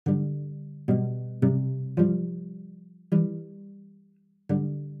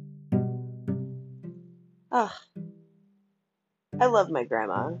Ugh, I love my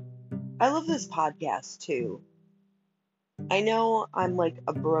grandma. I love this podcast too. I know I'm like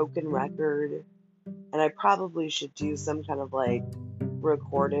a broken record, and I probably should do some kind of like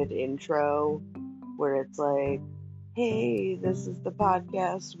recorded intro where it's like, hey, this is the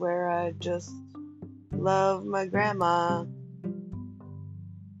podcast where I just love my grandma,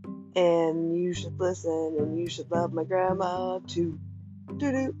 and you should listen, and you should love my grandma too.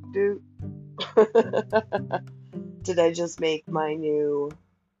 Do do do. Did I just make my new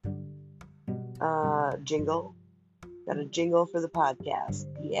jingle? Got a jingle for the podcast.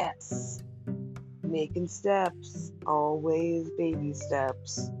 Yes. Making steps, always baby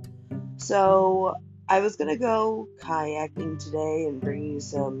steps. So, I was gonna go kayaking today and bring you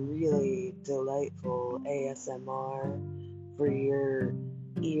some really delightful ASMR for your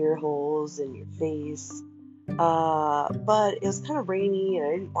ear holes and your face. But it was kind of rainy and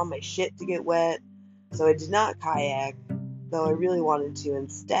I didn't want my shit to get wet, so I did not kayak, though I really wanted to.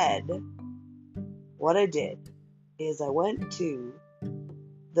 Instead, what I did is I went to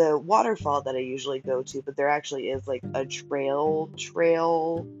the waterfall that I usually go to, but there actually is like a trail,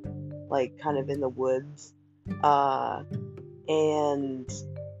 like kind of in the woods. Uh, and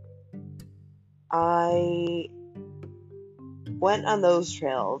I went on those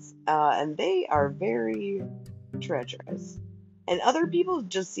trails, and they are very treacherous. And other people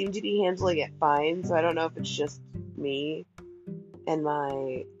just seem to be handling it fine, so I don't know if it's just me and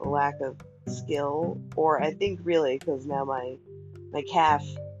my lack of skill, or I think really because now my calf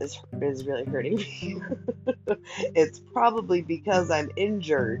is really hurting me. It's probably because I'm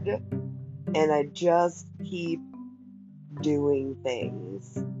injured and I just keep doing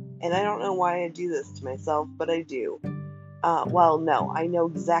things. And I don't know why I do this to myself, but I do. Well, no, I know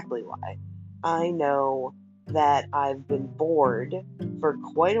exactly why. I know that I've been bored for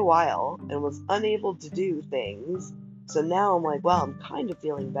quite a while and was unable to do things. So now I'm like, well, I'm kind of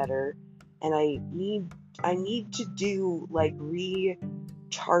feeling better, and I need to do like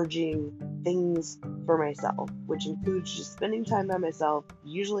recharging things for myself, which includes just spending time by myself,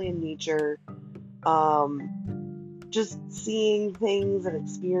 usually in nature, just seeing things and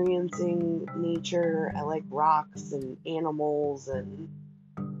experiencing nature. I like rocks and animals and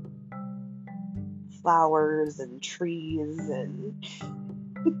flowers and trees and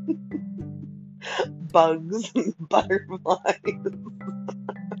bugs and butterflies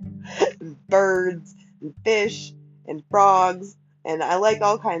and birds and fish and frogs. And I like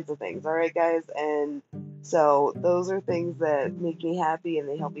all kinds of things, all right, guys? And so those are things that make me happy and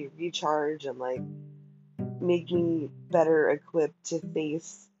they help me recharge and like make me better equipped to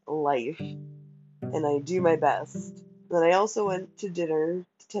face life. And I do my best. Then I also went to dinner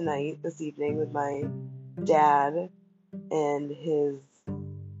tonight, this evening, with my dad and his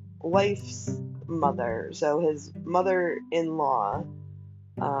wife's mother. So his mother-in-law,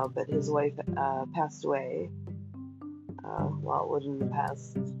 but his wife passed away. Well, within the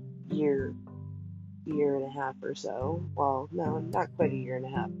past year, year and a half or so. Well, no, not quite a year and a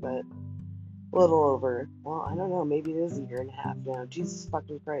half, but a little over. Well, I don't know. Maybe it is a year and a half now. Jesus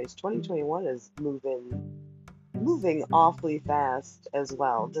fucking Christ. 2021 is moving awfully fast as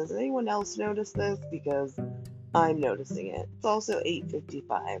well. Does anyone else notice this? Because I'm noticing it. It's also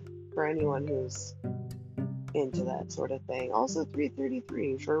 8:55 for anyone who's into that sort of thing. Also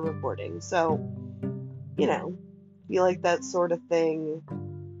 3:33 for recording. So, you know, if you like that sort of thing,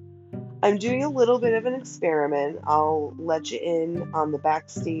 I'm doing a little bit of an experiment. I'll let you in on the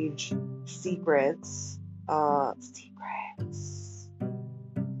backstage secrets. Secrets.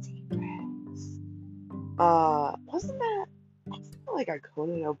 Secrets. Wasn't that like a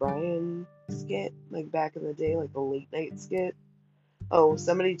Conan O'Brien skit, like back in the day, like a late night skit? Oh,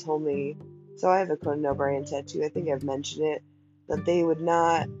 somebody told me. So I have a Conan O'Brien tattoo. I think I've mentioned it. That they would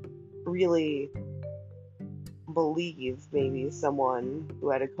not really believe maybe someone who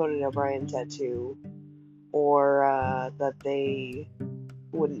had a Conan O'Brien tattoo, or that they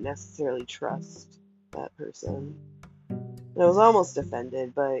wouldn't necessarily trust that person. And I was almost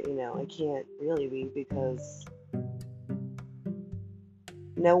offended, but I can't really be because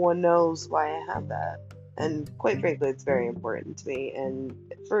no one knows why I have that. And quite frankly, it's very important to me, and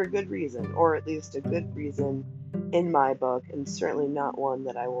for a good reason, or at least a good reason in my book, and certainly not one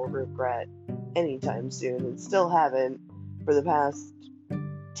that I will regret anytime soon, and still haven't for the past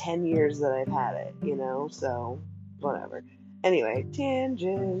 10 years that I've had it, so whatever. Anyway,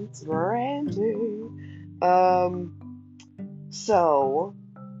 tangents, ranting. So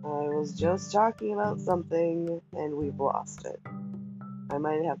I was just talking about something and we've lost it. I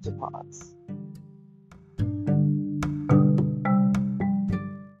might have to pause.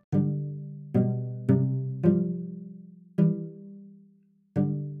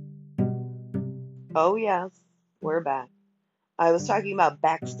 Oh, yes, we're back. I was talking about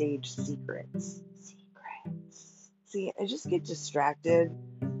backstage secrets. Secrets. See, I just get distracted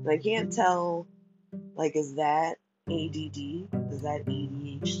and I can't tell, like, is that ADD? Is that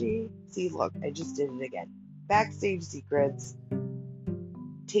ADHD? See, look, I just did it again. Backstage secrets,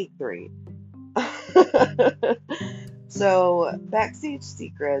 take 3. So, backstage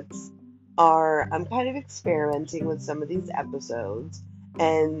secrets are I'm kind of experimenting with some of these episodes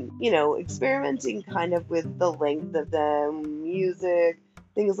and, experimenting kind of with the length of them, music,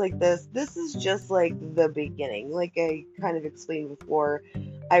 things like this. This is just like the beginning. Like I kind of explained before,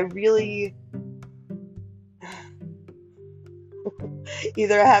 I really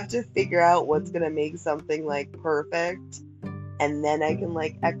either have to figure out what's going to make something like perfect and then I can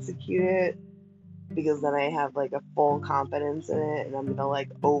like execute it because then I have like a full confidence in it and I'm gonna like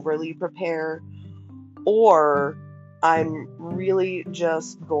overly prepare, or I'm really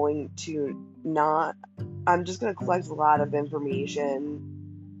just going to not, I'm just gonna collect a lot of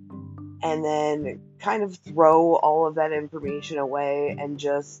information and then kind of throw all of that information away and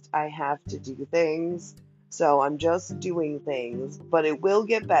just, I have to do things. So I'm just doing things, but it will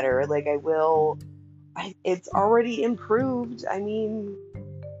get better. Like it's already improved. I mean,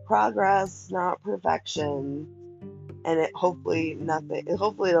 progress, not perfection, and hopefully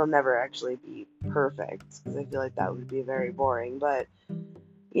it'll never actually be perfect because I feel like that would be very boring. But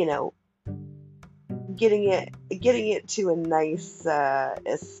you know, getting it to a nice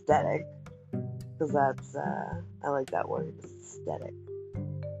aesthetic, because that's I like that word, aesthetic.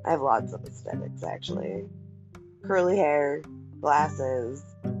 I have lots of aesthetics actually. Curly hair, glasses,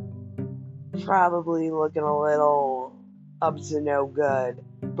 probably looking a little up to no good,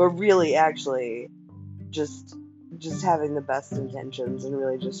 but really actually just just having the best intentions and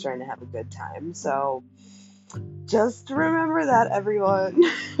really just trying to have a good time. So just remember that, everyone.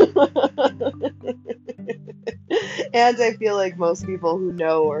 And I feel like most people who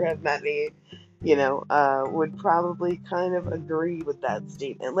know or have met me, would probably kind of agree with that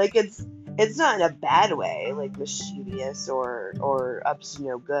statement. Like it's not in a bad way, like mischievous or up to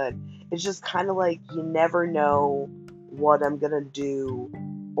no good. It's just kind of like you never know what I'm gonna do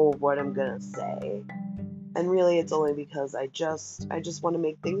or what I'm gonna say. And really it's only because I just want to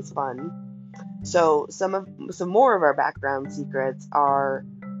make things fun. So some more of our background secrets are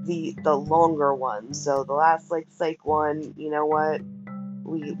the longer ones. So the last like psych one, you know what?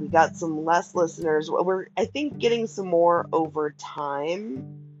 We got some less listeners. We're I think getting some more over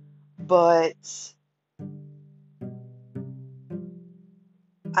time, but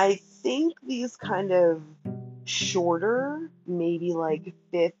I think these kind of shorter, maybe like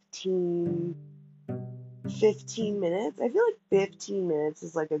 15 minutes. I feel like 15 minutes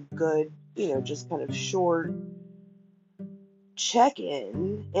is like a good, just kind of short check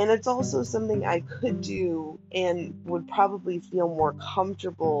in. And it's also something I could do and would probably feel more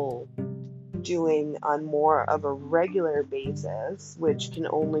comfortable doing on more of a regular basis, which can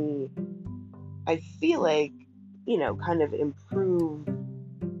only, I feel like, kind of improve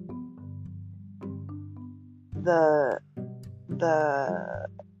the the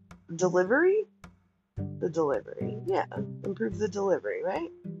delivery. The delivery, yeah, improve the delivery,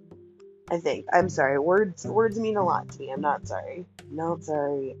 right? I think. I'm sorry. Words mean a lot to me. I'm not sorry. Not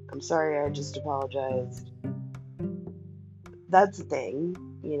sorry. I'm sorry. I just apologized. That's a thing,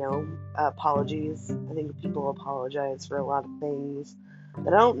 apologies. I think people apologize for a lot of things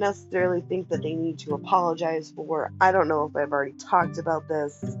that I don't necessarily think that they need to apologize for. I don't know if I've already talked about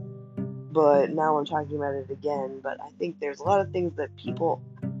this, but now I'm talking about it again. But I think there's a lot of things that people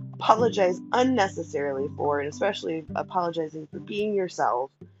apologize unnecessarily for, and especially apologizing for being yourself,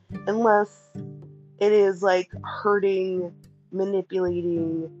 unless it is like hurting,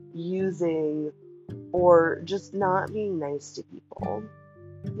 manipulating, using, or just not being nice to people,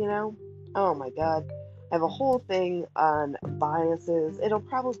 you know? Oh my god. I have a whole thing on biases. It'll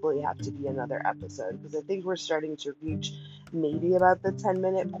probably have to be another episode because I think we're starting to reach maybe about the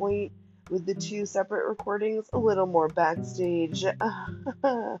 10-minute point with the 2 separate recordings. A little more backstage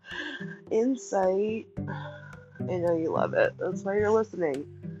insight. I know you love it. That's why you're listening.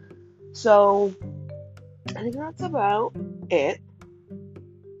 So, I think that's about it.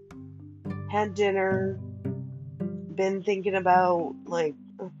 Had dinner, been thinking about like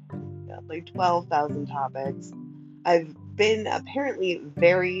 12,000 topics. I've been apparently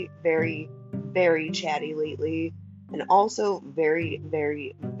very, very, very chatty lately, and also very,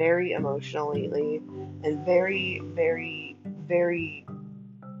 very, very emotional lately, and very, very, very,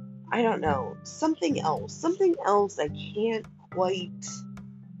 I don't know, something else I can't quite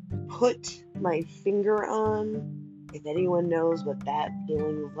put my finger on, if anyone knows what that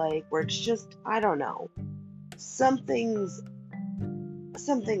feeling is like, where it's just, I don't know, something's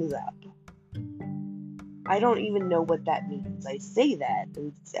something's up. I don't even know what that means. I say that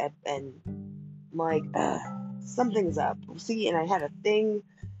and I'm like, something's up. See, and I had a thing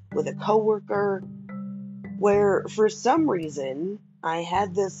with a coworker where for some reason I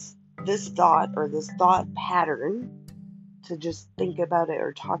had this thought or this thought pattern to just think about it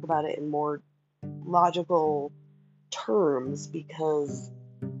or talk about it in more logical terms, because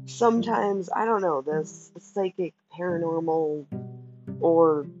sometimes, I don't know, this psychic, paranormal,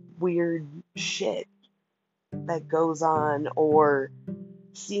 or weird shit that goes on or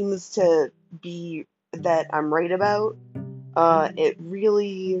seems to be that I'm right about, it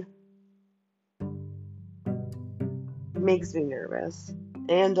really makes me nervous.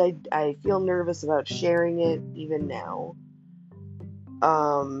 And I feel nervous about sharing it even now.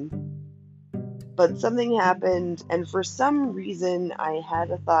 Um, but something happened, and for some reason, I had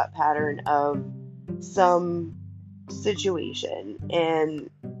a thought pattern of some situation. And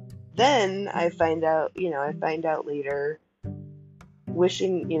then I find out later,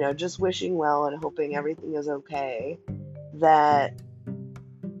 wishing, just wishing well and hoping everything is okay, that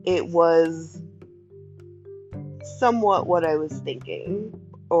it was somewhat what I was thinking,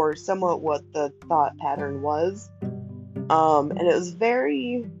 or somewhat what the thought pattern was. And it was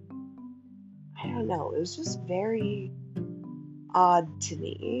very, I don't know, it was just very odd to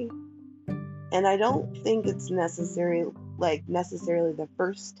me. And I don't think it's necessarily the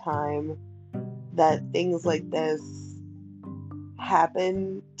first time that things like this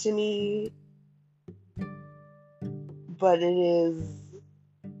happen to me, but it is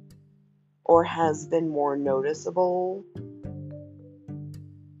or has been more noticeable.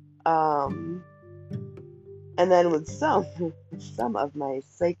 Um, and then with some of my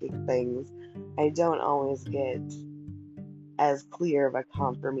psychic things, I don't always get as clear of a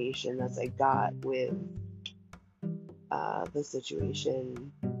confirmation as I got with the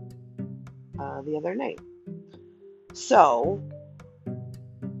situation the other night. So,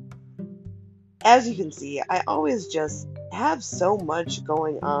 as you can see, I always just have so much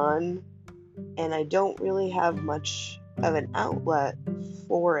going on, and I don't really have much of an outlet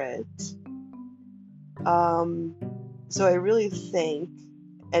for it. So I really thank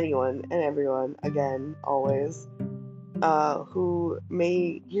anyone and everyone, again, always, who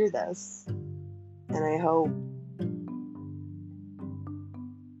may hear this. And I hope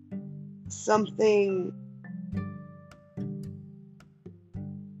something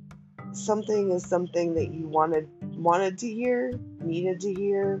is something that you wanted to hear, needed to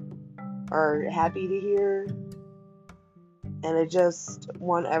hear, or happy to hear. And I just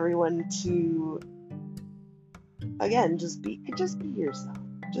want everyone to, again, just be yourself.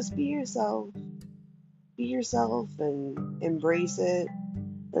 Just be yourself. Be yourself and embrace it.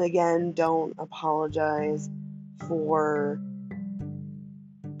 And again, don't apologize for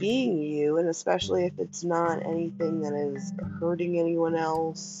being you, and especially if it's not anything that is hurting anyone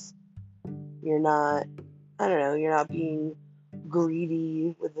else. You're not, I don't know, you're not being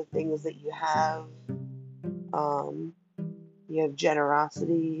greedy with the things that you have. You have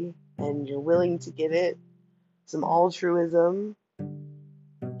generosity, and you're willing to give it, some altruism,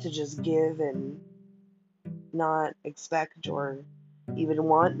 to just give and not expect or even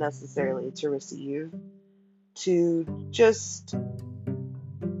want necessarily to receive, to just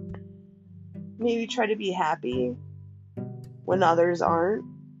maybe try to be happy when others aren't,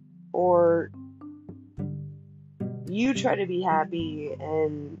 or you try to be happy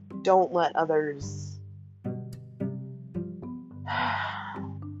and don't let others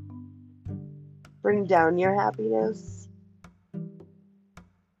bring down your happiness,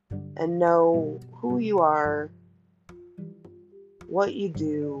 and know who you are, what you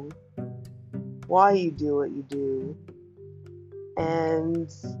do, why you do what you do, and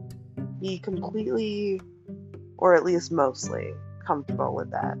be completely, or at least mostly, comfortable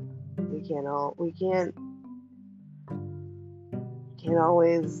with that. We can't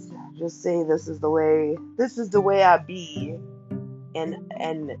always just say this is the way I be, and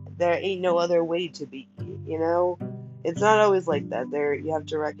there ain't no other way to be, It's not always like that. You have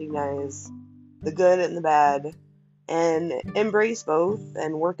to recognize the good and the bad, and embrace both,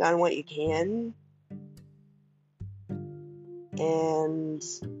 and work on what you can, and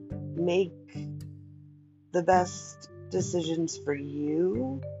make the best decisions for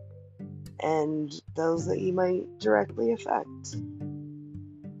you and those that you might directly affect.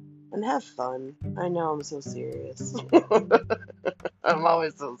 And have fun. I know I'm so serious. I'm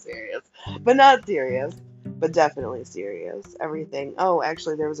always so serious. But not serious. But definitely serious. Everything. Oh,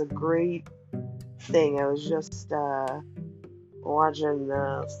 actually, there was a great thing. I was just watching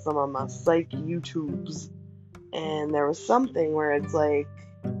some of my psych YouTubes, and there was something where it's like,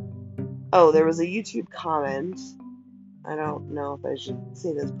 oh, there was a YouTube comment. I don't know if I should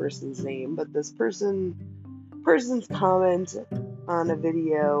say this person's name, but this person's comment on a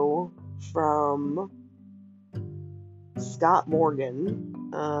video from Scott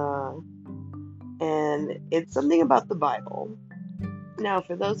Morgan, and it's something about the Bible. Now,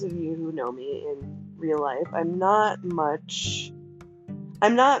 for those of you who know me in real life, I'm not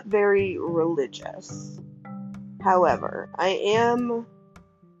very religious. However, I am,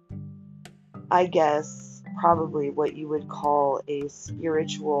 I guess, probably what you would call a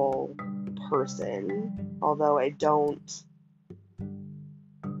spiritual person, although I don't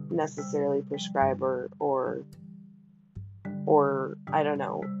necessarily prescribe or I don't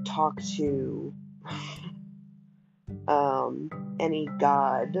know, talk to any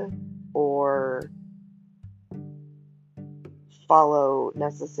god or follow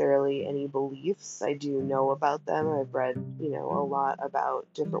necessarily any beliefs. I do know about them. I've read, a lot about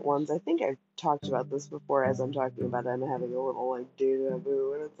different ones. I think I've talked about this before. As I'm talking about it, I'm having a little like deja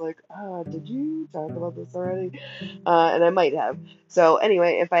vu, and it's like, did you talk about this already? And I might have. So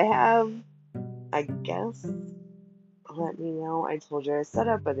anyway, if I have, I guess, let me know. I told you I set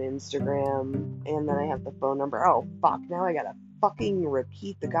up an Instagram, and then I have the phone number. Oh, fuck. Now I gotta fucking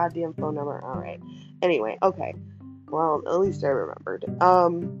repeat the goddamn phone number. All right. Anyway, okay. Well, at least I remembered.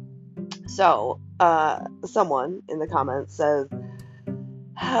 Someone in the comments says,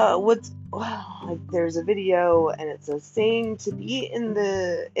 there's a video, and it says, saying to be in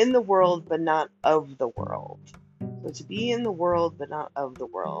the world, but not of the world. So to be in the world, but not of the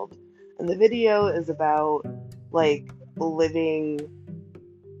world. And the video is about, like, living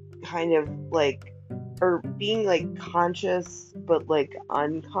kind of like, or being like conscious but like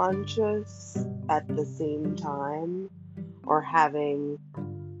unconscious at the same time, or having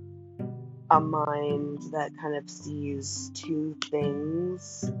a mind that kind of sees two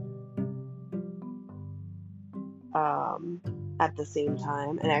things at the same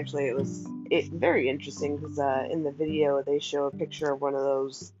time. And actually it was very interesting because in the video they show a picture of one of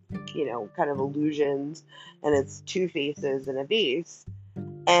those, kind of illusions, and it's two faces in a vase.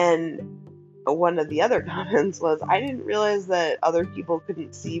 And one of the other comments was, I didn't realize that other people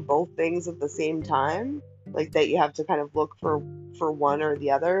couldn't see both things at the same time, like that you have to kind of look for one or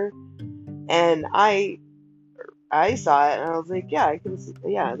the other. And I saw it and I was like, yeah, I can see,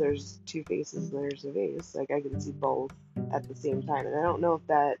 yeah, there's two faces and there's a vase. Like, I can see both at the same time. And I don't know if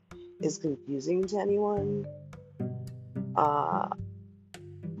that is confusing to anyone.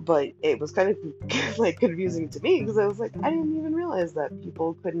 But it was kind of like confusing to me because I was like, I didn't even realize that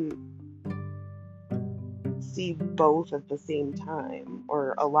people couldn't see both at the same time,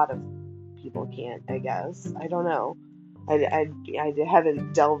 or a lot of people can't, I guess. I don't know. I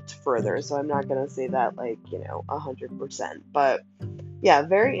haven't delved further, so I'm not gonna say that 100%. But yeah,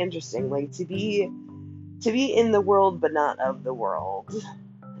 very interesting. Like, to be in the world but not of the world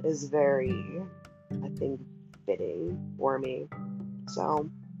is very, I think, fitting for me. So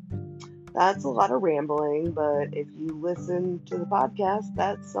that's a lot of rambling, but if you listen to the podcast,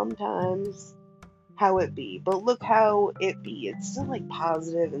 that's sometimes how it be. But look how it be. It's still like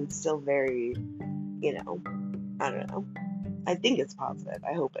positive and still very, I don't know. I think it's positive.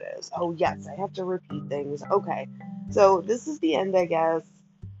 I hope it is. Oh yes, I have to repeat things. Okay. So this is the end, I guess.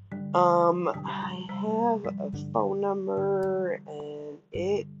 I have a phone number, and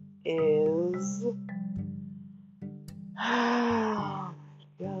it is oh my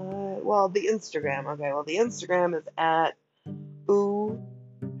god. Well, the Instagram. Okay, well, the Instagram is at Ooh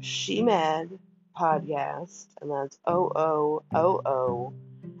She Mad Podcast, and that's OOOOSHEMADPODCAST.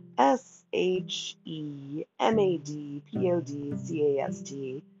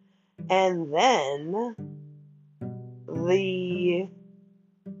 And then the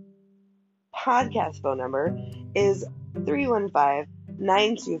podcast phone number is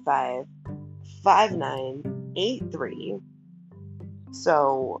 315-925-5983.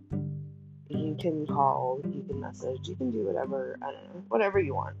 So you can call, you can message, you can do whatever, I don't know, whatever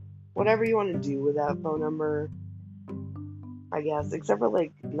you want. Whatever you want to do with that phone number, I guess, except for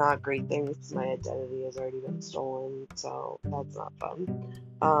like not great things because my identity has already been stolen, so that's not fun.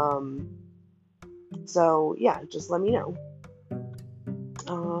 So yeah, just let me know.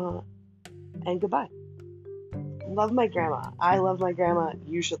 And goodbye. Love my grandma. I love my grandma.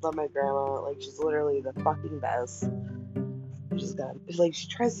 You should love my grandma. Like, she's literally the fucking best. She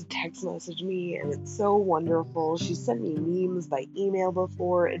tries to text message me, and it's so wonderful. She sent me memes by email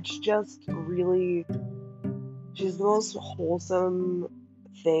before. It's just really, she's the most wholesome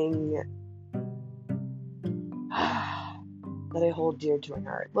thing that I hold dear to my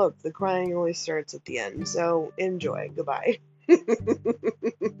heart. Look, the crying always starts at the end, so enjoy. Goodbye.